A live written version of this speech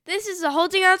This is a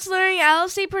Holding Out Learning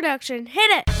LLC production. Hit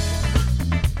it!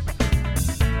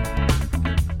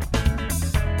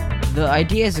 The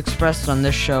ideas expressed on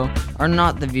this show are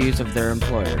not the views of their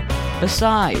employer.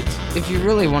 Besides, if you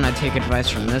really want to take advice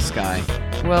from this guy,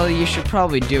 well, you should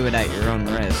probably do it at your own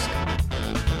risk.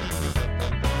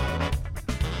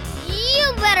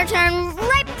 You better turn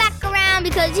right back around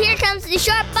because here comes the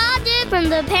sharp ball dude from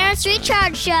the Parents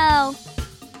Recharge Show.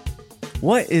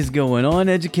 What is going on,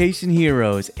 education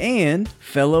heroes and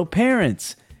fellow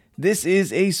parents? This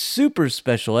is a super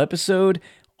special episode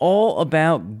all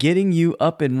about getting you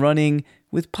up and running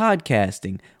with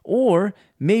podcasting, or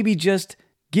maybe just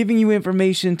giving you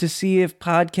information to see if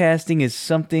podcasting is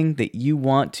something that you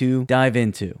want to dive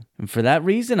into. And for that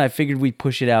reason, I figured we'd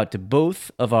push it out to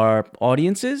both of our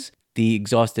audiences, the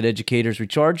Exhausted Educators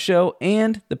Recharge Show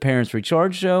and the Parents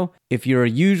Recharge Show. If you're a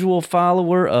usual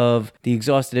follower of the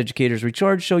Exhausted Educators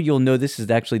Recharge Show, you'll know this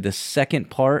is actually the second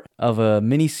part of a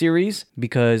mini-series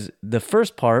because the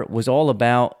first part was all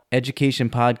about education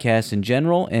podcasts in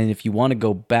general. And if you want to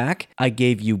go back, I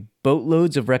gave you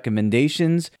boatloads of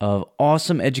recommendations of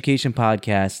awesome education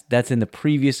podcasts. That's in the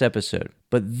previous episode.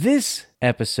 But this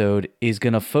episode is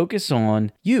going to focus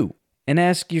on you and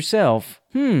ask yourself,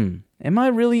 am I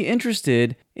really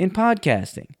interested in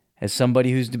podcasting? As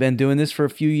somebody who's been doing this for a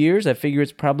few years, I figure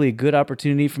it's probably a good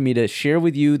opportunity for me to share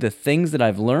with you the things that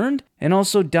I've learned and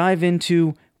also dive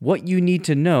into what you need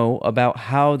to know about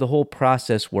how the whole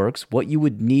process works, what you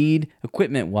would need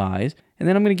equipment-wise, and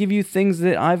then I'm going to give you things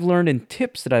that I've learned and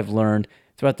tips that I've learned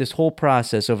throughout this whole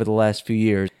process over the last few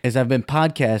years as I've been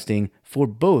podcasting for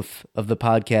both of the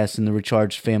podcasts in the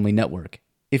Recharged Family Network.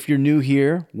 If you're new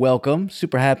here, welcome.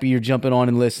 Super happy you're jumping on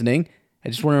and listening. I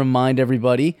just want to remind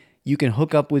everybody, you can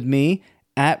hook up with me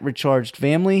at Recharged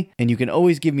Family, and you can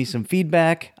always give me some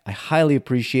feedback. I highly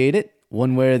appreciate it,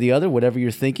 one way or the other, whatever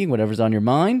you're thinking, whatever's on your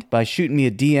mind, by shooting me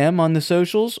a DM on the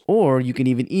socials, or you can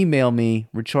even email me,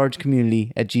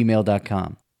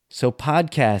 rechargecommunity@gmail.com. So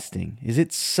podcasting, is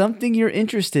it something you're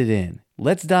interested in?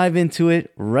 Let's dive into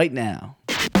it right now.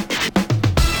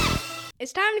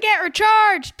 It's time to get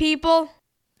recharged, people!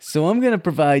 So I'm going to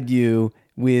provide you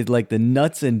with like the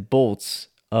nuts and bolts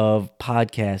of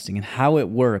podcasting and how it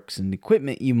works and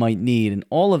equipment you might need and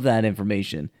all of that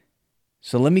information.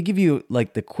 So let me give you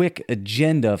like the quick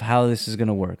agenda of how this is going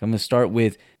to work. I'm going to start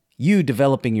with you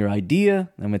developing your idea.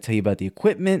 I'm going to tell you about the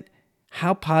equipment,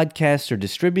 how podcasts are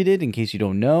distributed in case you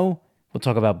don't know. We'll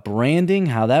talk about branding,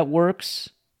 how that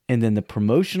works, and then the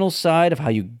promotional side of how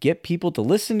you get people to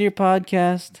listen to your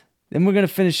podcast. Then we're going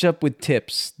to finish up with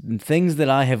tips and things that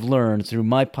I have learned through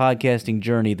my podcasting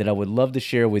journey that I would love to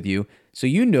share with you so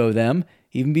you know them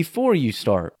even before you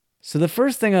start. So the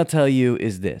first thing I'll tell you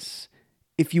is this.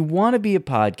 If you want to be a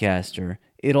podcaster,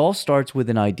 it all starts with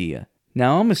an idea.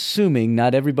 Now, I'm assuming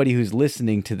not everybody who's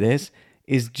listening to this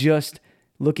is just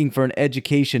looking for an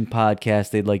education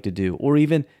podcast they'd like to do, or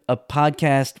even a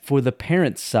podcast for the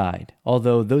parents' side,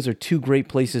 although those are two great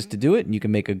places to do it and you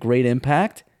can make a great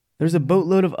impact. There's a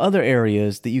boatload of other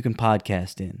areas that you can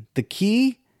podcast in. The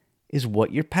key is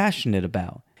what you're passionate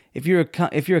about. If you're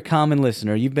a common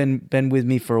listener, you've been with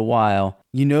me for a while,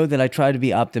 you know that I try to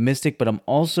be optimistic, but I'm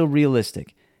also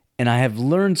realistic. And I have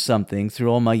learned something through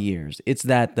all my years. It's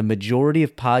that the majority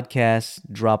of podcasts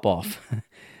drop off.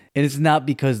 And it's not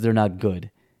because they're not good.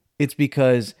 It's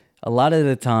because a lot of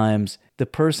the times the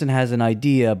person has an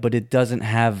idea, but it doesn't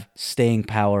have staying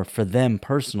power for them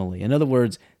personally. In other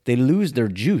words, they lose their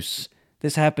juice.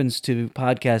 This happens to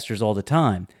podcasters all the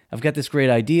time. I've got this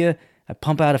great idea, I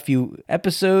pump out a few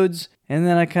episodes, and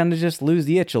then I kind of just lose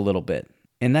the itch a little bit.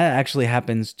 And that actually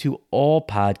happens to all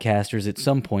podcasters at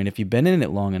some point if you've been in it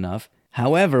long enough.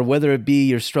 However, whether it be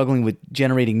you're struggling with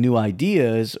generating new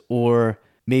ideas, or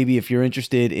maybe if you're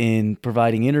interested in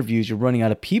providing interviews, you're running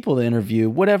out of people to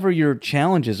interview, whatever your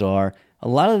challenges are, a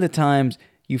lot of the times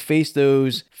you face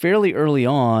those fairly early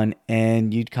on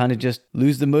and you kind of just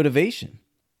lose the motivation.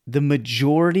 The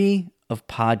majority of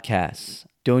podcasts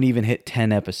don't even hit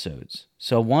 10 episodes.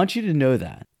 So I want you to know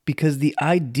that, because the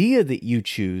idea that you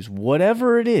choose,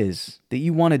 whatever it is that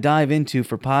you want to dive into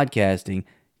for podcasting,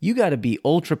 you got to be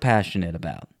ultra passionate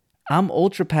about. I'm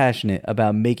ultra passionate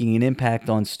about making an impact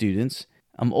on students.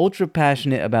 I'm ultra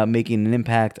passionate about making an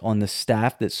impact on the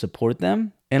staff that support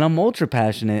them. And I'm ultra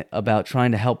passionate about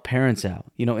trying to help parents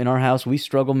out. You know, in our house, we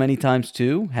struggle many times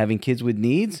too, having kids with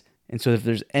needs. And so if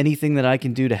there's anything that I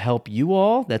can do to help you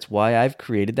all, that's why I've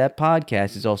created that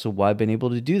podcast. It's also why I've been able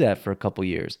to do that for a couple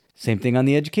years. Same thing on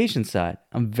the education side.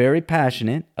 I'm very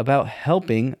passionate about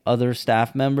helping other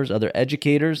staff members, other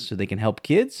educators, so they can help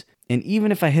kids. And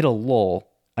even if I hit a lull,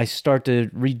 I start to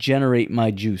regenerate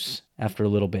my juice after a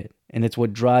little bit. and it's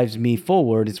what drives me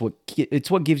forward. It's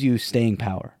what gives you staying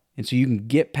power. And so you can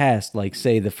get past, like,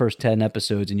 say, the first 10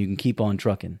 episodes and you can keep on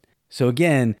trucking. So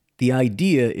again, the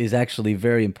idea is actually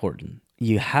very important.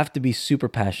 You have to be super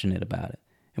passionate about it.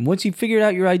 And once you've figured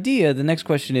out your idea, the next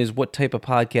question is, what type of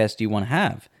podcast do you want to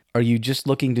have? Are you just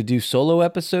looking to do solo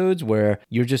episodes where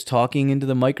you're just talking into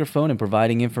the microphone and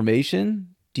providing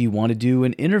information? Do you want to do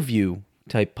an interview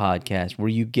type podcast where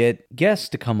you get guests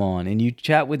to come on and you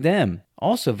chat with them?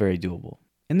 Also very doable.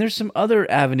 And there's some other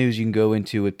avenues you can go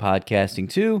into with podcasting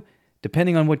too,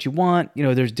 depending on what you want.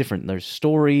 There's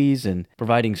stories and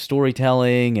providing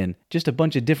storytelling and just a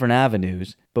bunch of different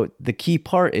avenues. But the key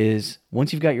part is,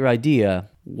 once you've got your idea,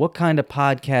 what kind of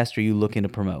podcast are you looking to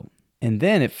promote? And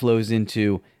then it flows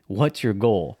into, what's your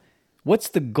goal? What's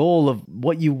the goal of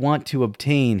what you want to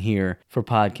obtain here for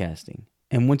podcasting?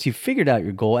 And once you've figured out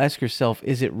your goal, ask yourself,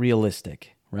 is it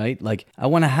realistic? Right? Like, I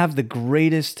want to have the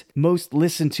greatest, most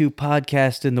listened to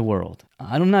podcast in the world.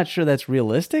 I'm not sure that's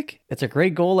realistic. It's a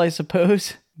great goal, I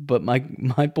suppose. But my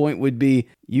point would be,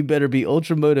 you better be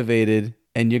ultra motivated,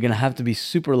 and you're going to have to be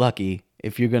super lucky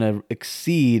if you're going to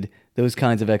exceed those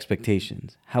kinds of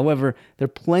expectations. However, there are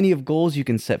plenty of goals you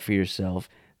can set for yourself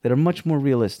that are much more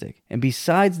realistic. And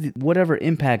besides whatever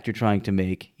impact you're trying to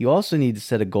make, you also need to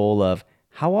set a goal of,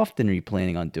 how often are you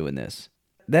planning on doing this?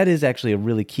 That is actually a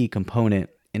really key component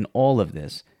in all of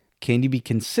this. Can you be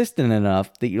consistent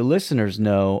enough that your listeners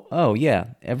know, oh yeah,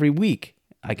 every week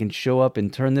I can show up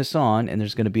and turn this on and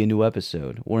there's going to be a new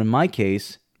episode? Or in my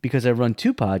case, because I run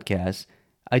 2 podcasts,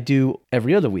 I do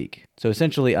every other week. So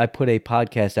essentially I put a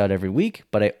podcast out every week,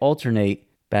 but I alternate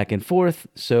back and forth.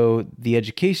 So the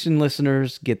education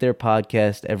listeners get their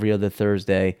podcast every other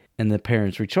Thursday, and the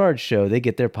Parents Recharge show, they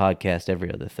get their podcast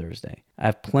every other Thursday. I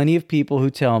have plenty of people who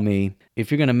tell me,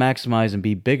 if you're going to maximize and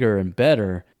be bigger and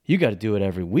better, you got to do it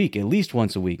every week, at least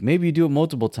once a week. Maybe you do it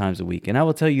multiple times a week. And I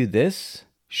will tell you this,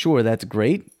 sure, that's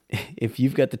great if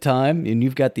you've got the time and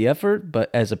you've got the effort, but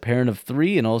as a parent of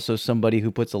 3 and also somebody who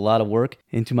puts a lot of work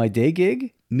into my day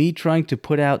gig, me trying to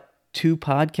put out 2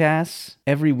 podcasts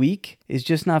every week is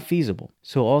just not feasible.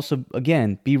 So also,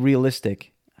 again, be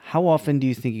realistic. How often do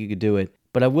you think you could do it?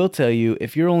 But I will tell you,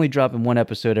 if you're only dropping 1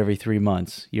 episode every 3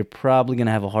 months, you're probably going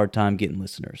to have a hard time getting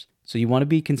listeners. So you want to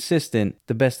be consistent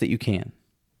the best that you can.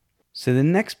 So the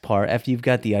next part, after you've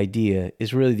got the idea,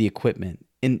 is really the equipment.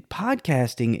 And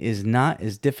podcasting is not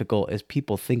as difficult as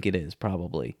people think it is,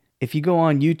 probably. If you go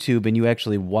on YouTube and you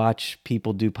actually watch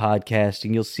people do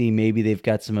podcasting, you'll see maybe they've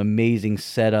got some amazing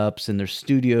setups and their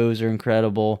studios are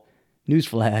incredible.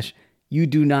 Newsflash, you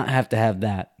do not have to have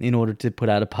that in order to put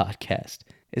out a podcast.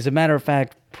 As a matter of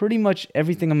fact, pretty much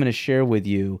everything I'm going to share with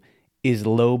you is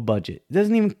low budget. It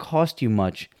doesn't even cost you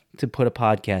much to put a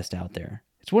podcast out there.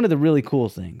 It's one of the really cool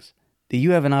things, that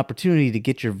you have an opportunity to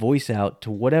get your voice out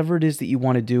to whatever it is that you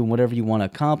want to do and whatever you want to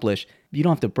accomplish. You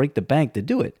don't have to break the bank to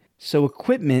do it. So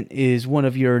equipment is one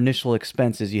of your initial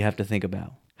expenses you have to think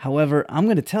about. However, I'm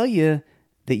going to tell you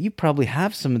that you probably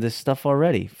have some of this stuff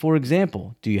already. For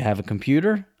example, do you have a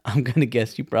computer? I'm going to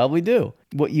guess you probably do.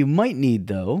 What you might need,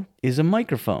 though, is a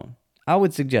microphone. I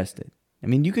would suggest it. I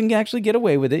mean, you can actually get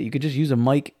away with it. You could just use a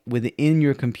mic within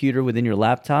your computer, within your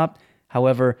laptop.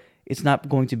 However, it's not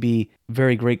going to be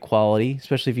very great quality,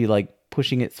 especially if you like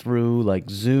pushing it through like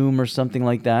Zoom or something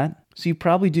like that. So you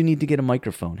probably do need to get a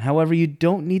microphone. However, you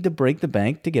don't need to break the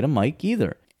bank to get a mic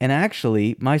either. And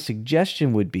actually, my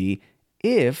suggestion would be,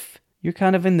 if you're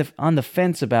kind of on the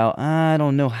fence about, I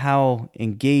don't know how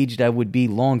engaged I would be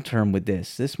long-term with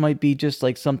this. This might be just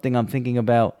like something I'm thinking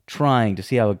about trying to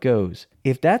see how it goes.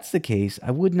 If that's the case,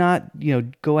 I would not,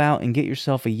 go out and get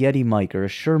yourself a Yeti mic or a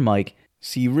Shure mic.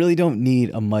 So you really don't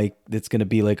need a mic that's going to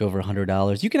be like over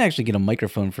 $100. You can actually get a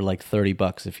microphone for like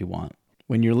 $30 if you want.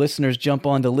 When your listeners jump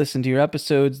on to listen to your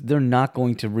episodes, they're not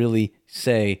going to really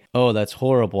say, oh, that's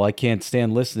horrible, I can't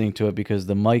stand listening to it because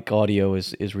the mic audio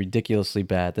is ridiculously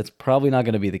bad. That's probably not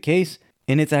going to be the case,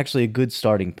 and it's actually a good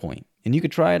starting point. And you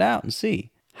could try it out and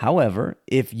see. However,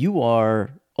 if you are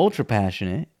ultra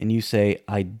passionate and you say,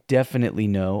 I definitely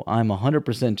know, I'm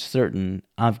 100% certain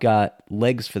I've got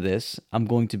legs for this, I'm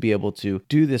going to be able to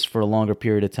do this for a longer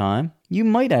period of time, you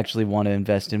might actually want to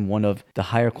invest in one of the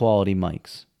higher quality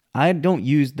mics. I don't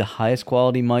use the highest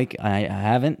quality mic. I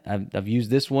haven't. I've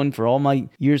used this one for all my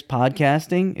years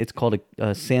podcasting. It's called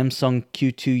a Samsung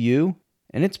Q2U,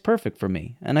 and it's perfect for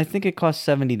me. And I think it cost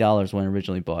 $70 when I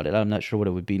originally bought it. I'm not sure what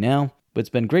it would be now, but it's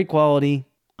been great quality.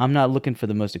 I'm not looking for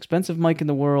the most expensive mic in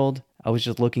the world. I was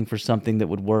just looking for something that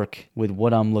would work with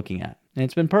what I'm looking at, and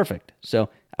it's been perfect. So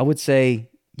I would say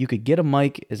you could get a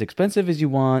mic as expensive as you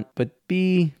want, but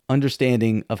be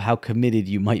understanding of how committed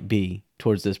you might be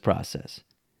towards this process.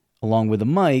 Along with a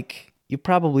mic, You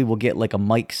probably will get like a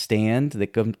mic stand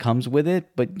that comes with it,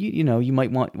 but you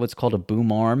might want what's called a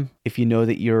boom arm. If you know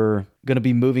that you're going to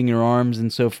be moving your arms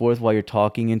and so forth while you're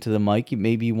talking into the mic,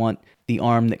 maybe you want the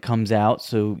arm that comes out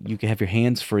so you can have your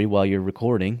hands free while you're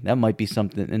recording. That might be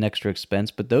an extra expense,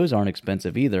 but those aren't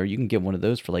expensive either. You can get one of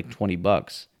those for like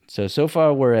 $20. So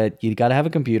far we're at, you got to have a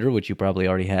computer, which you probably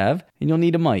already have, and you'll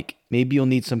need a mic. Maybe you'll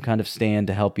need some kind of stand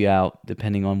to help you out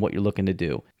depending on what you're looking to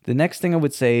do. The next thing I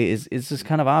would say is this is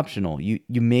kind of optional. You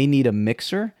may need a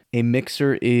mixer. A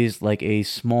mixer is like a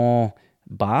small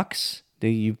box that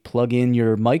you plug in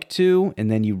your mic to,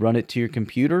 and then you run it to your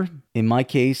computer. In my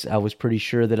case, I was pretty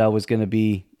sure that I was going to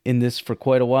be in this for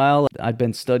quite a while. I've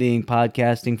been studying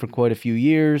podcasting for quite a few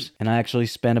years, and I actually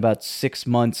spent about 6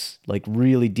 months like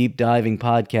really deep diving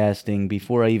podcasting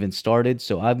before I even started.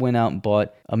 So I went out and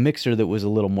bought a mixer that was a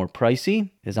little more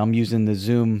pricey, as I'm using the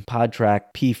Zoom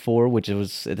PodTrack P4, which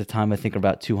was at the time I think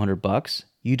about $200.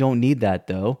 You don't need that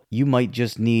though. You might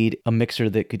just need a mixer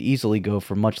that could easily go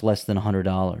for much less than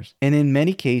 $100. And in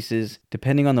many cases,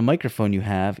 depending on the microphone you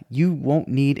have, you won't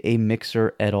need a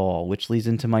mixer at all, which leads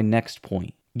into my next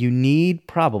point. You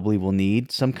probably will need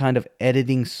some kind of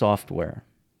editing software.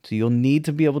 So you'll need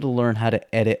to be able to learn how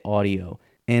to edit audio.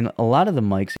 And a lot of the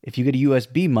mics, if you get a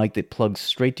USB mic that plugs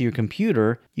straight to your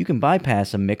computer, you can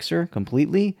bypass a mixer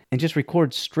completely and just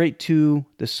record straight to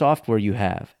the software you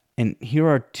have. And here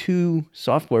are 2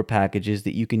 software packages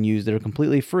that you can use that are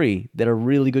completely free, that are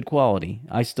really good quality.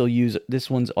 I still use, this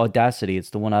one's Audacity.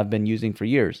 It's the one I've been using for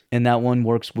years. And that one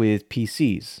works with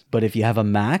PCs. But if you have a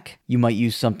Mac, you might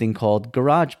use something called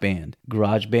GarageBand.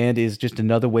 GarageBand is just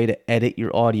another way to edit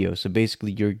your audio. So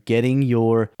basically you're getting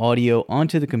your audio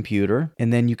onto the computer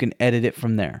and then you can edit it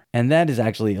from there. And that is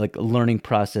actually like a learning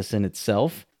process in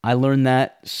itself. I learned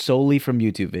that solely from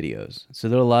YouTube videos. So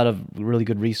there are a lot of really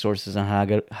good resources on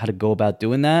how to go about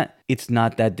doing that. It's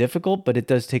not that difficult, but it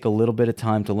does take a little bit of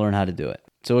time to learn how to do it.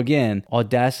 So again,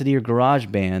 Audacity or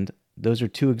GarageBand, those are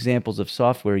 2 examples of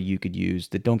software you could use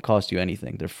that don't cost you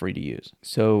anything. They're free to use.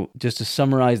 So just to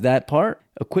summarize that part,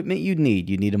 equipment you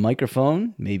need a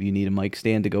microphone. Maybe you need a mic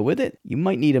stand to go with it. You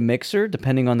might need a mixer,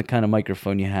 depending on the kind of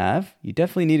microphone you have. You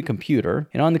definitely need a computer.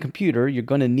 And on the computer, you're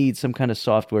going to need some kind of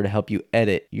software to help you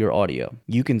edit your audio.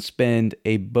 You can spend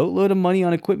a boatload of money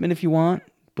on equipment if you want,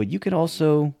 but you could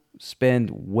also spend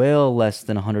well less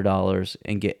than $100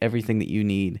 and get everything that you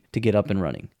need to get up and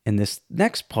running. And this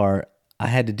next part, I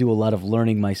had to do a lot of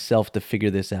learning myself to figure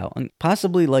this out. And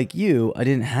possibly like you, I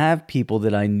didn't have people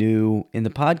that I knew in the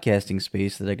podcasting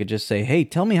space that I could just say, hey,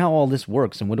 tell me how all this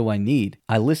works and what do I need?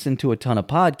 I listened to a ton of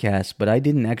podcasts, but I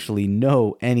didn't actually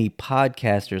know any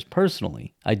podcasters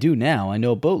personally. I do now. I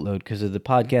know a boatload because of the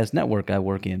podcast network I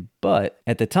work in. But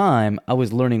at the time, I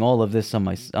was learning all of this on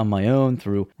my own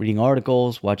through reading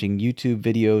articles, watching YouTube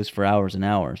videos for hours and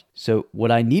hours. So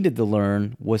what I needed to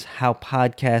learn was how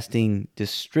podcasting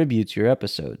distributes your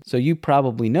episode. So you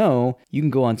probably know you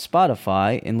can go on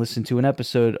Spotify and listen to an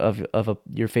episode of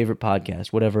your favorite podcast,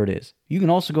 whatever it is. You can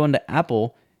also go into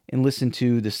Apple and listen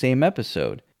to the same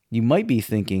episode. You might be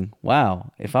thinking,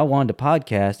 wow, if I wanted to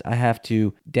podcast, I have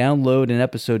to download an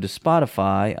episode to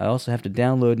Spotify. I also have to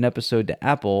download an episode to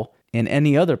Apple and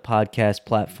any other podcast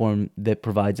platform that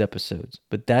provides episodes.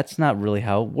 But that's not really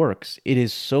how it works. It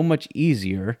is so much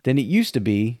easier than it used to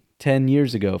be 10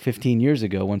 years ago, 15 years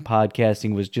ago, when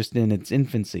podcasting was just in its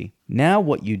infancy. Now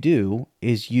what you do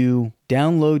is you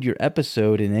download your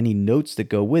episode and any notes that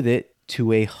go with it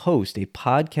to a host, a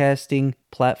podcasting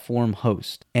platform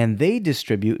host, and they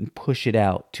distribute and push it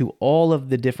out to all of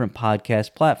the different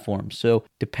podcast platforms. So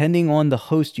depending on the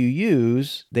host you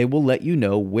use, they will let you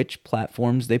know which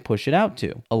platforms they push it out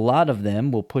to. A lot of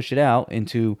them will push it out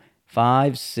into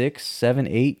 5, 6, 7,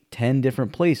 8, 10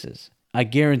 different places. I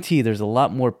guarantee there's a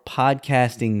lot more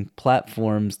podcasting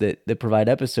platforms that provide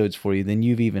episodes for you than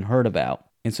you've even heard about.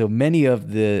 And so many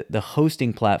of the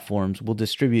hosting platforms will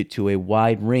distribute to a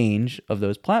wide range of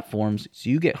those platforms.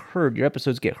 So you get heard, your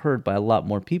episodes get heard by a lot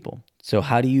more people. So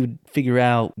how do you figure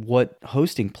out what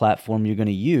hosting platform you're going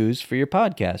to use for your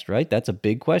podcast, right? That's a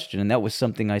big question. And that was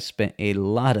something I spent a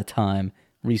lot of time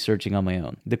researching on my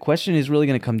own. The question is really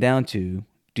going to come down to,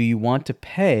 do you want to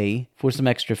pay for some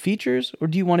extra features or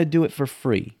do you want to do it for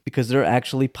free? Because there are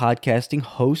actually podcasting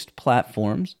host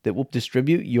platforms that will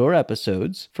distribute your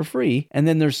episodes for free. And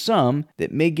then there's some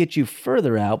that may get you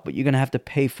further out, but you're going to have to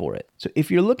pay for it. So if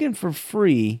you're looking for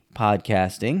free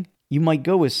podcasting, you might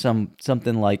go with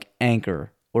something like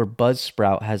Anchor, or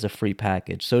Buzzsprout has a free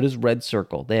package. So does Red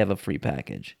Circle. They have a free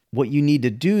package. What you need to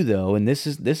do though, and this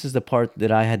is the part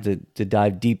that I had to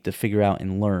dive deep to figure out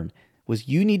and learn, was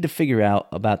you need to figure out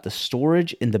about the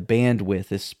storage and the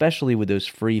bandwidth, especially with those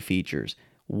free features.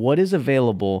 what is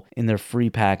available in their free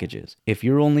packages. If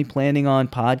you're only planning on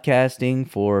podcasting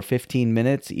for 15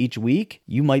 minutes each week,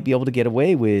 you might be able to get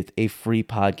away with a free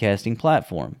podcasting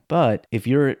platform. But if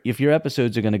your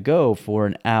episodes are going to go for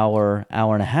an hour,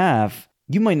 hour and a half,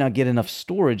 you might not get enough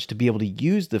storage to be able to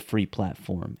use the free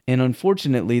platform. And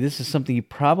unfortunately, this is something you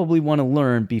probably want to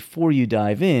learn before you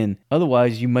dive in.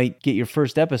 Otherwise, you might get your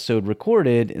first episode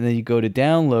recorded and then you go to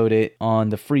download it on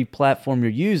the free platform you're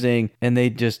using and they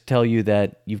just tell you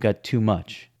that you've got too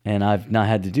much. And I've not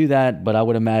had to do that, but I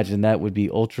would imagine that would be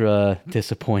ultra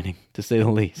disappointing, to say the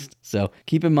least. So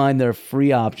keep in mind there are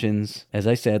free options, as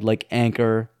I said, like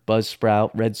Anchor,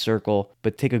 Buzzsprout, Red Circle,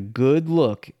 but take a good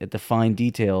look at the fine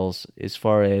details as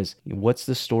far as what's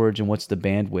the storage and what's the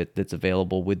bandwidth that's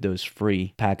available with those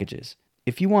free packages.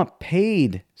 If you want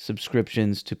paid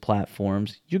subscriptions to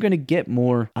platforms, you're going to get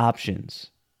more options.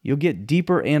 You'll get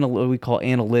deeper what we call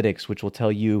analytics, which will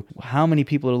tell you how many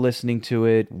people are listening to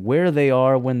it, where they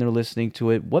are when they're listening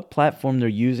to it, what platform they're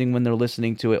using when they're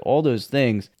listening to it. All those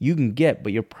things you can get,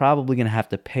 but you're probably going to have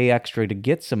to pay extra to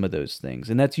get some of those things.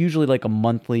 And that's usually like a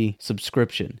monthly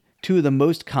subscription. Two of the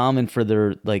most common for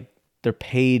their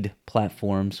paid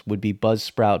platforms would be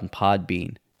Buzzsprout and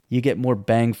Podbean. You get more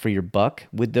bang for your buck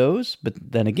with those, but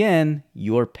then again,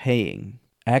 you're paying.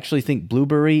 I actually think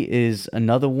Blueberry is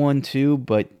another one too,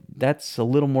 but that's a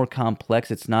little more complex.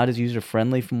 It's not as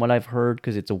user-friendly from what I've heard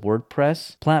because it's a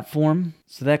WordPress platform.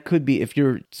 So that could be, if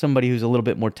you're somebody who's a little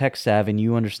bit more tech savvy and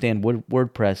you understand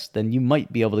WordPress, then you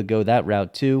might be able to go that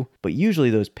route too. But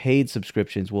usually those paid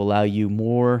subscriptions will allow you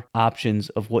more options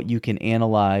of what you can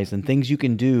analyze and things you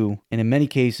can do, and in many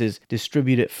cases,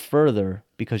 distribute it further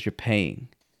because you're paying.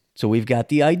 So we've got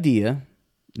the idea,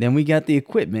 then we got the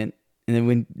equipment, and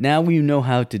then now we know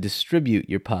how to distribute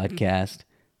your podcast.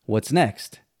 What's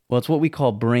next? Well, it's what we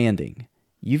call branding.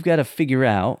 You've got to figure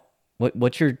out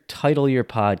what's your title of your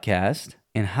podcast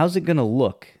and how's it going to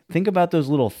look. Think about those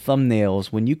little thumbnails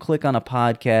when you click on a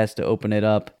podcast to open it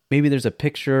up. Maybe there's a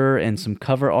picture and some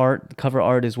cover art. Cover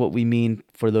art is what we mean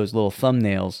for those little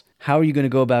thumbnails. How are you going to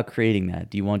go about creating that?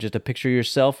 Do you want just a picture of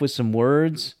yourself with some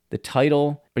words? The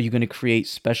title? Are you going to create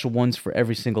special ones for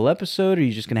every single episode? Or are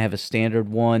you just going to have a standard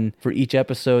one for each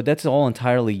episode? That's all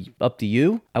entirely up to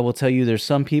you. I will tell you there's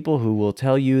some people who will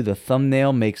tell you the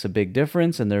thumbnail makes a big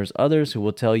difference, and there's others who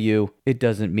will tell you it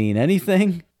doesn't mean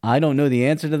anything. I don't know the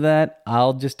answer to that.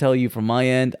 I'll just tell you from my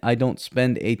end, I don't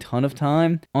spend a ton of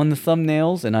time on the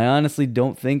thumbnails, and I honestly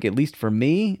don't think, at least for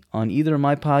me, on either of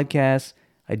my podcasts,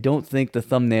 I don't think the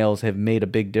thumbnails have made a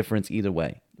big difference either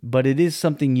way. But it is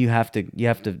something you have to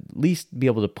at least be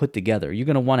able to put together. You're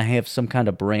going to want to have some kind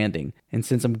of branding. And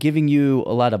since I'm giving you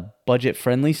a lot of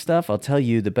budget-friendly stuff, I'll tell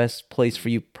you the best place for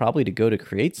you probably to go to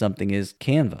create something is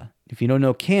Canva. If you don't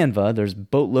know Canva, there's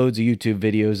boatloads of YouTube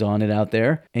videos on it out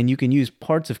there, and you can use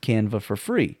parts of Canva for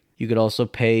free. You could also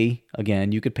pay,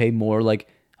 again, you could pay more, like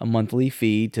a monthly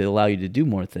fee to allow you to do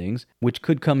more things, which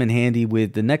could come in handy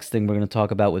with the next thing we're going to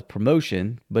talk about with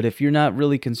promotion. But if you're not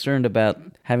really concerned about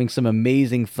having some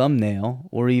amazing thumbnail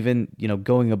or even,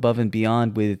 going above and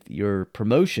beyond with your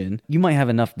promotion, you might have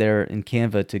enough there in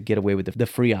Canva to get away with the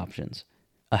free options.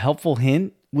 A helpful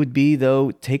hint would be,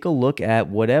 though, take a look at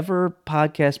whatever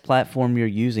podcast platform you're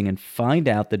using and find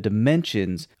out the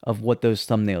dimensions of what those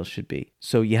thumbnails should be.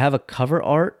 So you have a cover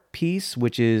art piece,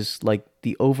 which is like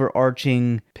the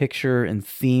overarching picture and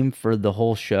theme for the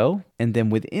whole show. And then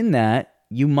within that,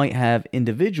 you might have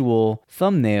individual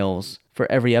thumbnails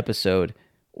for every episode,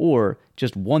 or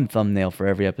just one thumbnail for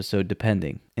every episode,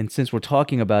 depending. And since we're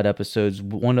talking about episodes,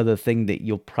 one other thing that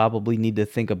you'll probably need to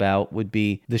think about would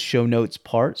be the show notes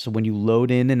part. So when you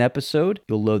load in an episode,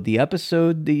 you'll load the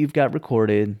episode that you've got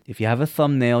recorded. If you have a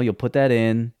thumbnail, you'll put that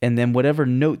in, and then whatever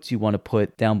notes you want to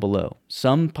put down below.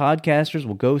 Some podcasters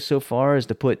will go so far as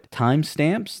to put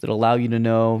timestamps that allow you to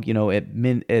know, at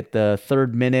the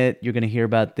 3rd minute, you're going to hear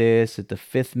about this. At the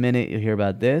 5th minute, you'll hear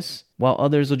about this. While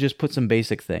others will just put some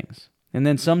basic things. And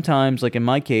then sometimes, like in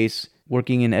my case,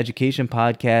 working in education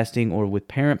podcasting or with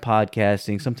parent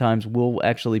podcasting, sometimes we'll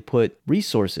actually put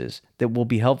resources that will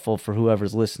be helpful for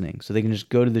whoever's listening. So they can just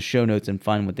go to the show notes and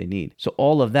find what they need. So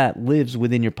all of that lives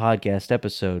within your podcast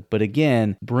episode. But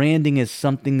again, branding is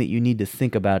something that you need to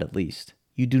think about at least.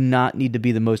 You do not need to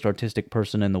be the most artistic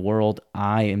person in the world.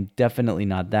 I am definitely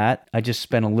not that. I just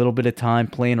spent a little bit of time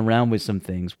playing around with some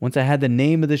things. Once I had the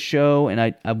name of the show and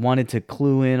I wanted to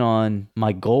clue in on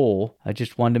my goal, I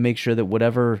just wanted to make sure that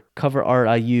whatever cover art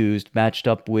I used matched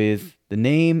up with the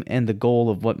name and the goal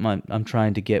of what I'm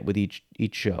trying to get with each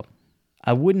show.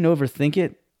 I wouldn't overthink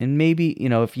it. And maybe,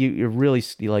 if you're really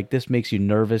like this makes you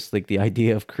nervous, like the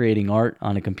idea of creating art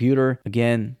on a computer,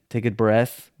 again, take a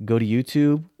breath, go to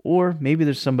YouTube, or maybe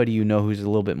there's somebody who's a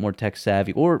little bit more tech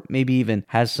savvy, or maybe even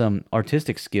has some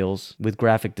artistic skills with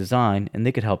graphic design, and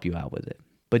they could help you out with it.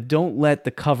 But don't let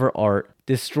the cover art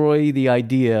destroy the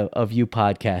idea of you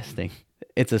podcasting.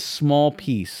 It's a small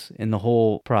piece in the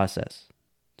whole process.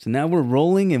 So now we're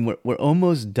rolling and we're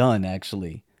almost done,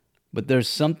 actually. But there's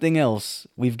something else.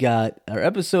 We've got our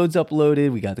episodes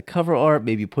uploaded. We got the cover art.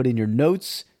 Maybe put in your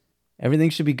notes. Everything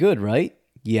should be good, right?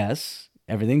 Yes,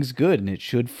 everything's good. And it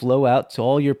should flow out to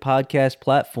all your podcast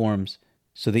platforms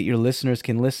so that your listeners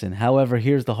can listen. However,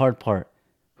 here's the hard part.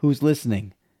 Who's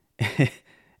listening?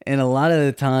 And a lot of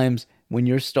the times when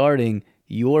you're starting,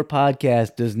 your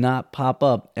podcast does not pop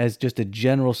up as just a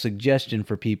general suggestion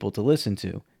for people to listen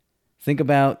to. Think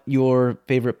about your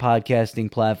favorite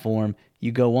podcasting platform.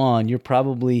 You go on, you're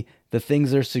probably, the things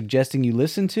they're suggesting you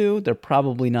listen to, they're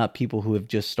probably not people who have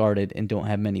just started and don't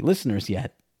have many listeners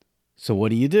yet. So what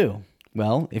do?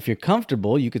 Well, if you're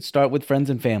comfortable, you could start with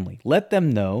friends and family. Let them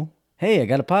know, hey, I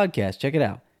got a podcast, check it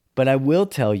out. But I will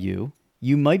tell you,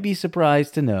 you might be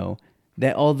surprised to know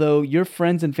that although your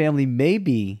friends and family may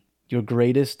be your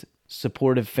greatest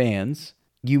supportive fans,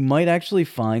 you might actually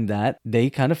find that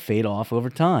they kind of fade off over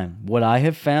time. What I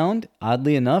have found,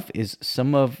 oddly enough, is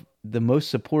some of the most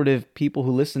supportive people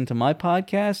who listen to my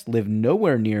podcast live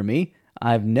nowhere near me.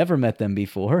 I've never met them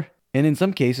before. And in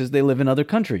some cases, they live in other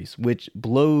countries, which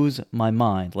blows my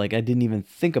mind. Like, I didn't even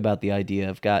think about the idea.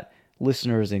 I've got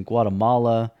listeners in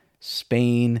Guatemala,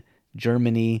 Spain,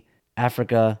 Germany,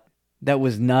 Africa. That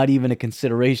was not even a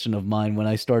consideration of mine when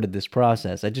I started this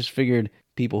process. I just figured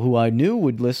people who I knew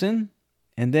would listen,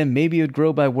 and then maybe it would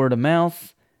grow by word of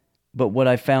mouth. But what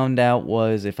I found out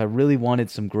was if I really wanted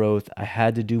some growth, I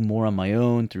had to do more on my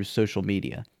own through social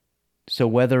media. So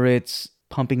whether it's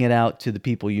pumping it out to the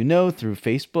people through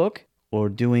Facebook, or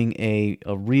doing a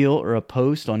reel or a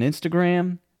post on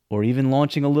Instagram, or even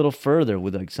launching a little further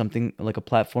with like something like a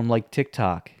platform like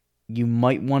TikTok, you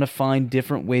might want to find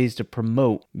different ways to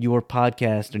promote your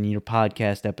podcast and your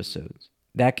podcast episodes.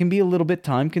 That can be a little bit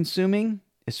time consuming,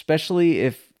 especially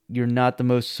if you're not the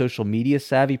most social media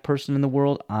savvy person in the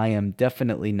world. I am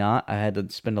definitely not. I had to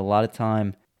spend a lot of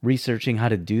time researching how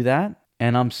to do that,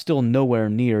 and I'm still nowhere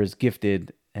near as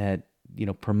gifted at,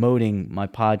 promoting my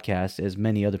podcast as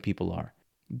many other people are.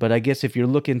 But I guess if you're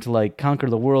looking to like conquer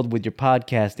the world with your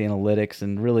podcast analytics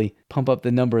and really pump up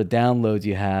the number of downloads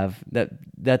you have,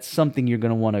 that's something you're going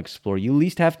to want to explore. You at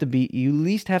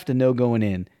least have to know going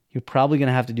in, you're probably going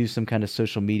to have to do some kind of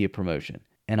social media promotion.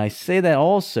 And I say that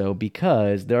also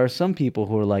because there are some people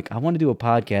who are like, I want to do a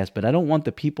podcast, but I don't want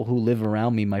the people who live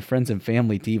around me, my friends and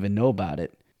family, to even know about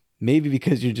it. Maybe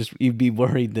because you'd be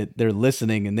worried that they're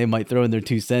listening and they might throw in their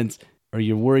 2 cents, or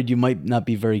you're worried you might not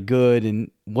be very good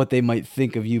and what they might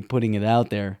think of you putting it out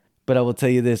there. But I will tell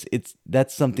you this,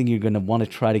 that's something you're going to want to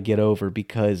try to get over,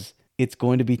 because it's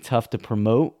going to be tough to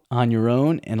promote on your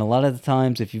own. And a lot of the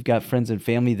times, if you've got friends and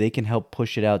family, they can help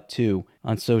push it out too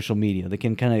on social media. They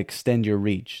can kind of extend your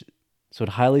reach. So I'd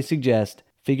highly suggest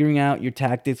figuring out your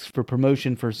tactics for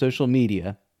promotion for social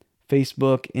media,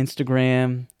 Facebook,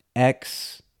 Instagram,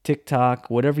 X, TikTok,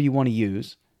 whatever you want to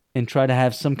use, and try to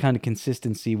have some kind of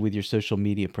consistency with your social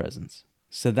media presence.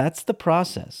 So that's the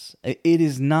process.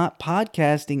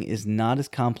 Podcasting is not as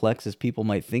complex as people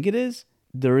might think it is.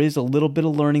 There is a little bit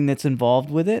of learning that's involved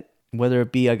with it, whether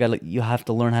it be you have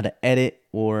to learn how to edit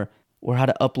or how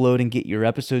to upload and get your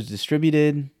episodes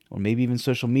distributed, or maybe even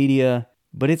social media,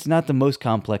 but it's not the most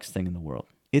complex thing in the world.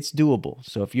 It's doable.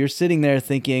 So if you're sitting there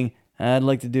thinking, I'd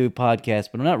like to do a podcast,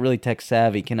 but I'm not really tech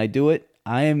savvy, can I do it?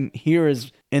 I am here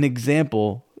as an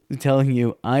example telling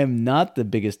you I am not the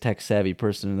biggest tech savvy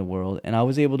person in the world, and I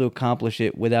was able to accomplish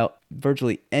it without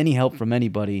virtually any help from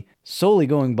anybody, solely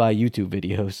going by YouTube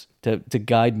videos to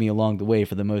guide me along the way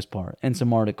for the most part, and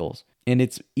some articles. And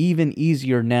it's even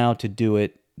easier now to do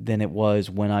it than it was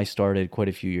when I started quite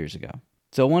a few years ago.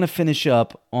 So I want to finish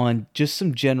up on just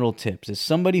some general tips. As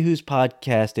somebody who's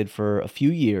podcasted for a few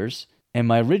years, and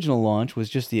my original launch was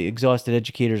just the Exhausted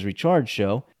Educators Recharge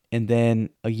Show, and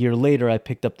then a year later, I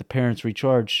picked up the Parents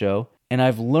Recharge Show, and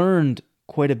I've learned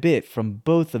quite a bit from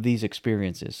both of these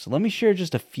experiences. So let me share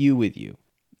just a few with you.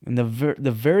 And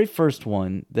the very first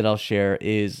one that I'll share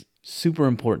is super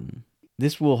important.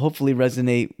 This will hopefully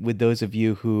resonate with those of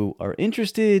you who are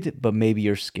interested, but maybe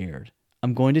you're scared.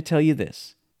 I'm going to tell you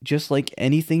this. Just like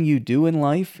anything you do in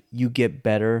life, you get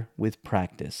better with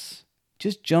practice.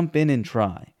 Just jump in and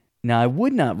try. Now, I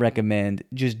would not recommend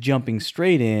just jumping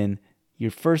straight in, your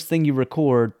first thing you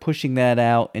record, pushing that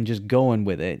out and just going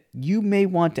with it. You may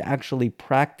want to actually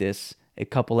practice a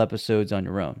couple episodes on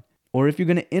your own. Or if you're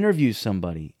going to interview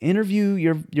somebody, interview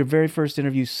your very first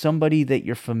interview, somebody that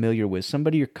you're familiar with,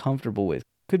 somebody you're comfortable with.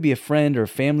 Could be a friend or a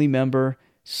family member,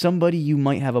 somebody you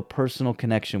might have a personal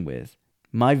connection with.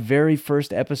 My very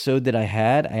first episode that I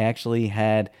actually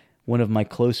had one of my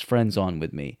close friends on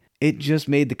with me. It just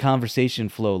made the conversation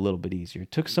flow a little bit easier.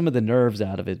 It took some of the nerves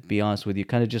out of it, to be honest with you.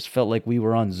 Kind of just felt like we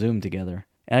were on Zoom together.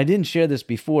 And I didn't share this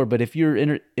before, but if you're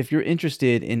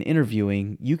interested in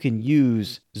interviewing, you can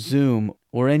use Zoom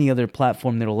or any other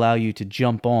platform that will allow you to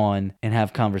jump on and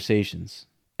have conversations.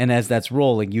 And as that's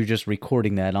rolling, you're just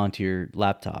recording that onto your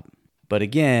laptop. But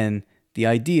again, the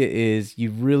idea is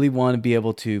you really want to be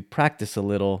able to practice a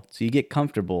little so you get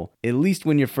comfortable, at least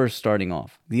when you're first starting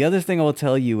off. The other thing I will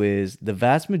tell you is the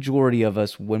vast majority of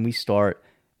us, when we start,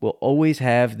 will always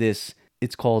have this,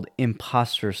 it's called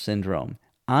imposter syndrome.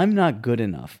 I'm not good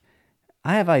enough.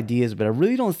 I have ideas, but I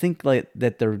really don't think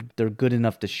that they're good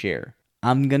enough to share.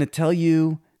 I'm going to tell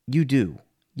you, you do.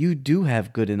 You do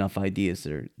have good enough ideas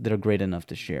that are great enough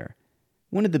to share.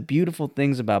 One of the beautiful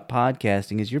things about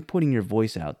podcasting is you're putting your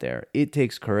voice out there. It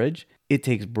takes courage. It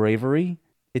takes bravery.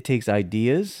 It takes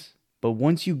ideas. But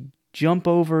once you jump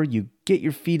over, you get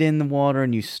your feet in the water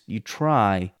and you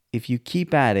try, if you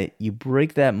keep at it, you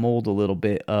break that mold a little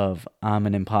bit of I'm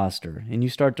an imposter. And you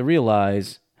start to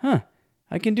realize,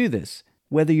 I can do this.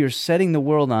 Whether you're setting the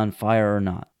world on fire or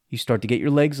not, you start to get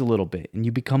your legs a little bit and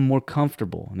you become more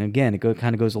comfortable. And again, it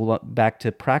kind of goes a lot back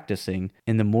to practicing.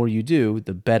 And the more you do,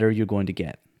 the better you're going to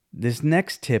get. This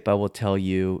next tip I will tell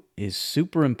you is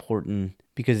super important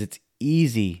because it's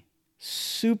easy,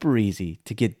 super easy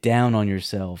to get down on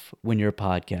yourself when you're a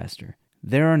podcaster.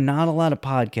 There are not a lot of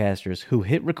podcasters who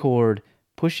hit record,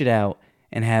 push it out,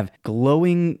 and have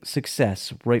glowing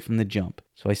success right from the jump.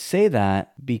 So I say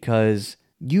that because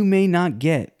you may not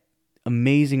get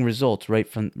amazing results right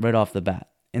off the bat,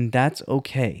 and that's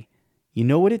okay. You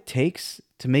know what it takes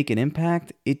to make an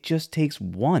impact? It just takes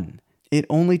one. It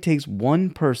only takes one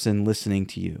person listening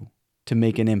to you to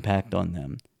make an impact on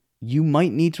them. You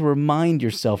might need to remind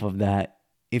yourself of that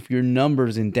if your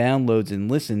numbers and downloads and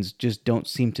listens just don't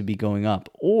seem to be going up,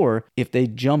 or if they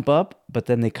jump up but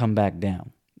then they come back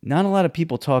down. Not a lot of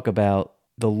people talk about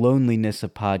the loneliness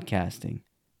of podcasting,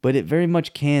 but it very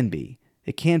much can be.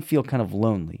 It can feel kind of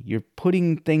lonely. You're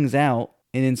putting things out,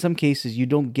 and in some cases, you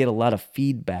don't get a lot of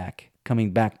feedback coming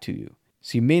back to you.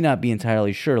 So you may not be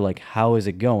entirely sure, like, how is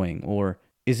it going? Or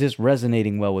is this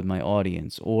resonating well with my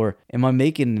audience? Or am I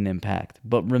making an impact?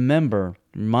 But remember,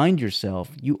 remind yourself,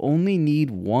 you only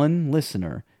need one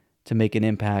listener to make an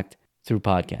impact through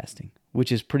podcasting,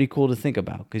 which is pretty cool to think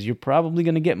about because you're probably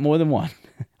going to get more than one,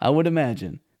 I would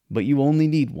imagine. But you only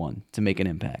need one to make an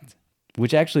impact.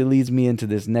 Which actually leads me into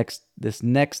this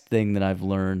next thing that I've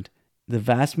learned. The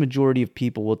vast majority of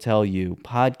people will tell you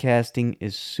podcasting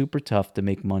is super tough to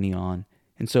make money on.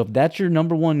 And so if that's your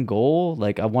number one goal,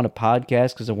 like I want a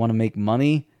podcast because I want to make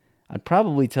money, I'd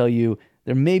probably tell you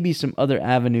there may be some other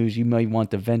avenues you might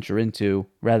want to venture into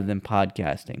rather than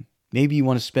podcasting. Maybe you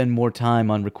want to spend more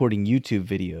time on recording YouTube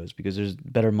videos because there's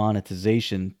better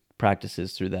monetization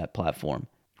practices through that platform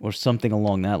or something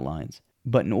along that lines.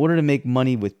 But in order to make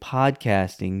money with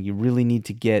podcasting, you really need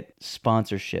to get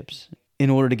sponsorships.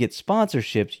 In order to get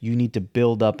sponsorships, you need to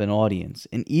build up an audience.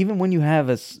 And even when you have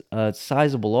a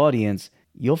sizable audience,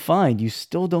 you'll find you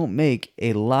still don't make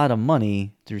a lot of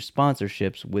money through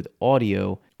sponsorships with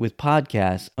audio, with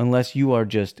podcasts, unless you are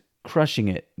just crushing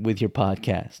it with your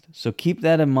podcast. So keep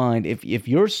that in mind. If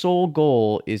your sole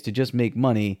goal is to just make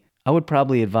money, I would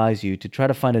probably advise you to try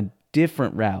to find a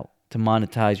different route to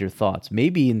monetize your thoughts.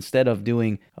 Maybe instead of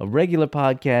doing a regular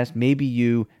podcast, maybe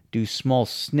you do small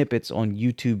snippets on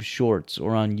YouTube Shorts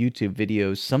or on YouTube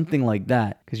videos, something like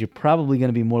that, because you're probably going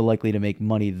to be more likely to make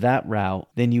money that route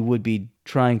than you would be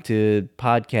trying to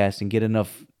podcast and get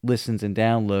enough listens and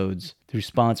downloads through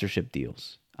sponsorship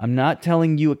deals. I'm not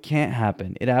telling you it can't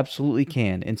happen. It absolutely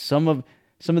can. And some of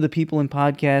the people in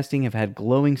podcasting have had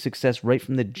glowing success right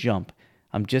from the jump.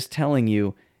 I'm just telling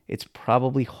you, it's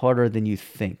probably harder than you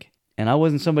think. And I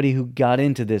wasn't somebody who got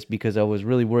into this because I was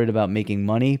really worried about making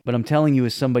money. But I'm telling you,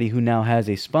 as somebody who now has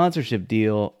a sponsorship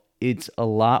deal, it's a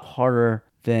lot harder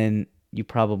than you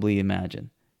probably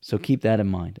imagine. So keep that in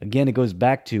mind. Again, it goes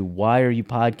back to why are you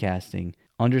podcasting?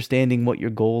 Understanding what your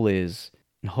goal is.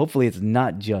 And hopefully it's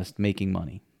not just making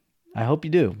money. I hope you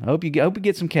do. I hope you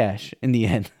get some cash in the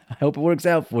end. I hope it works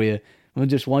out for you. I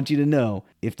just want you to know,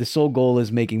 if the sole goal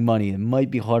is making money, it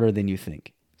might be harder than you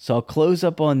think. So I'll close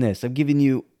up on this. I've given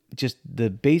you just the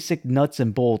basic nuts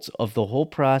and bolts of the whole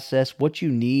process, what you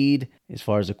need as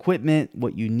far as equipment,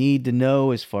 what you need to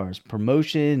know as far as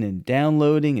promotion and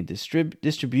downloading and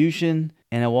distribution.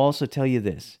 And I will also tell you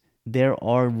this. There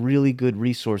are really good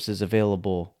resources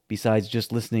available besides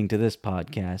just listening to this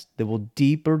podcast that will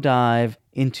deeper dive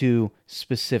into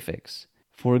specifics.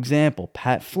 For example,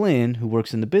 Pat Flynn, who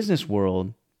works in the business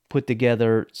world, put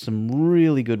together some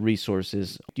really good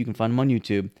resources. You can find them on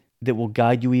YouTube that will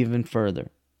guide you even further.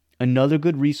 Another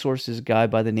good resource is a guy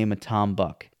by the name of Tom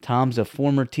Buck. Tom's a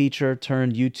former teacher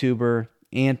turned YouTuber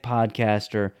and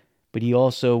podcaster, but he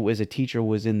also, as a teacher,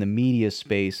 was in the media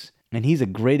space. And he's a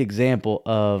great example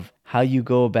of how you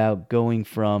go about going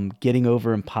from getting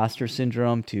over imposter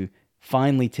syndrome to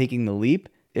finally taking the leap.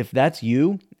 If that's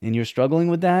you and you're struggling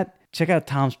with that, check out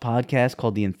Tom's podcast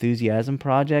called The Enthusiasm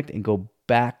Project and go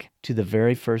back to the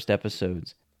very first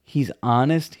episodes. He's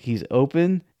honest, he's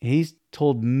open. He's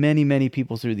told many, many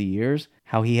people through the years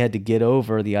how he had to get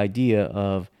over the idea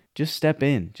of just step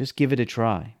in, just give it a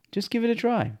try. Just give it a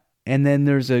try. And then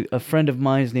there's a friend of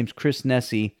mine, his name's Chris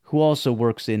Nessie, who also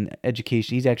works in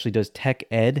education. He actually does tech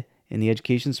ed in the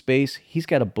education space. He's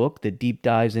got a book that deep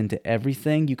dives into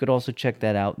everything. You could also check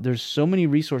that out. There's so many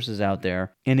resources out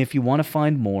there. And if you want to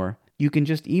find more, you can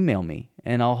just email me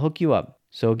and I'll hook you up.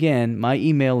 So again, my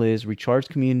email is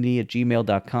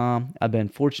rechargecommunity@gmail.com. I've been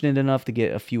fortunate enough to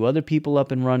get a few other people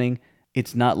up and running.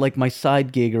 It's not like my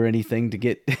side gig or anything to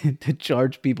get to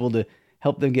charge people to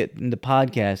help them get into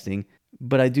podcasting.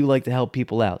 But I do like to help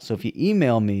people out. So if you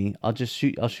email me, I'll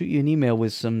shoot you an email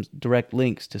with some direct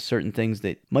links to certain things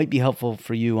that might be helpful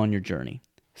for you on your journey.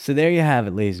 So there you have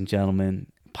it, ladies and gentlemen.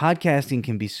 Podcasting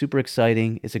can be super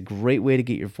exciting. It's a great way to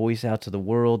get your voice out to the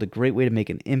world, a great way to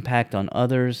make an impact on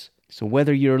others. So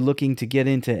whether you're looking to get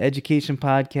into education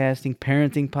podcasting,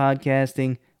 parenting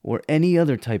podcasting, or any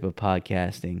other type of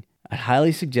podcasting, I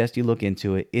highly suggest you look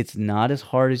into it. It's not as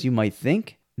hard as you might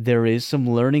think. There is some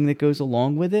learning that goes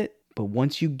along with it. But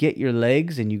once you get your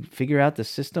legs and you figure out the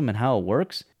system and how it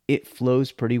works, it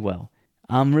flows pretty well.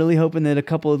 I'm really hoping that a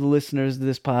couple of the listeners of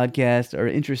this podcast are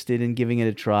interested in giving it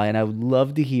a try, and I would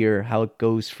love to hear how it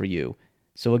goes for you.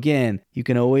 So again, you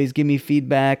can always give me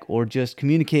feedback or just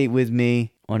communicate with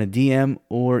me on a DM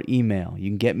or email. You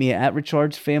can get me at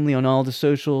Recharge Family on all the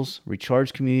socials,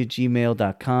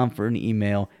 rechargecommunity@gmail.com for an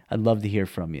email. I'd love to hear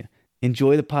from you.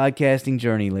 Enjoy the podcasting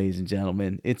journey, ladies and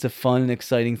gentlemen. It's a fun and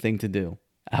exciting thing to do.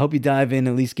 I hope you dive in and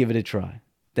at least give it a try.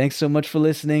 Thanks so much for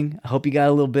listening. I hope you got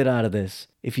a little bit out of this.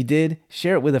 If you did,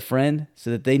 share it with a friend so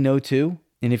that they know too.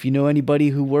 And if you know anybody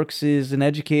who works as an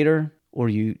educator or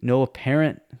you know a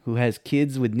parent who has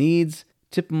kids with needs,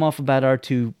 tip them off about our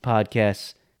two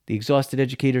podcasts, The Exhausted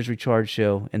Educators Recharge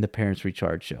Show and The Parents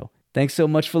Recharge Show. Thanks so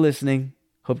much for listening.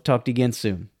 Hope to talk to you again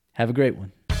soon. Have a great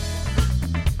one.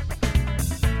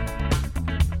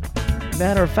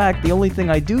 Matter of fact, the only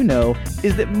thing I do know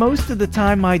is that most of the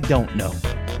time I don't know.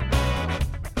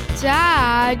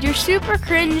 Dad, you're super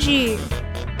cringy.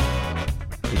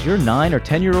 Is your 9 or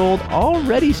 10-year-old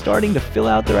already starting to fill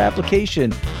out their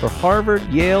application for Harvard,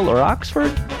 Yale, or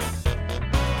Oxford?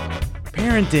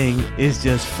 Parenting is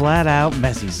just flat out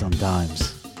messy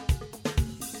sometimes.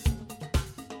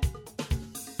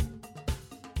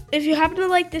 If you happen to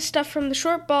like this stuff from the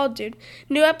Short Bald Dude,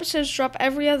 new episodes drop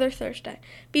every other Thursday.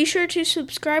 Be sure to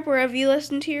subscribe wherever you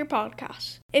listen to your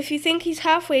podcasts. If you think he's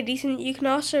halfway decent, you can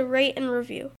also rate and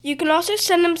review. You can also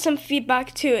send him some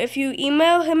feedback too if you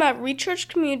email him at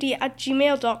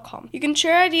rechargecommunity@gmail.com. You can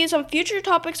share ideas on future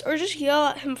topics or just yell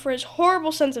at him for his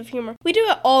horrible sense of humor. We do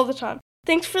it all the time.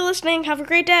 Thanks for listening. Have a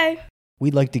great day.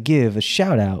 We'd like to give a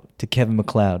shout out to Kevin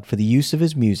MacLeod for the use of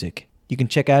his music. You can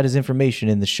check out his information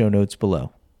in the show notes below.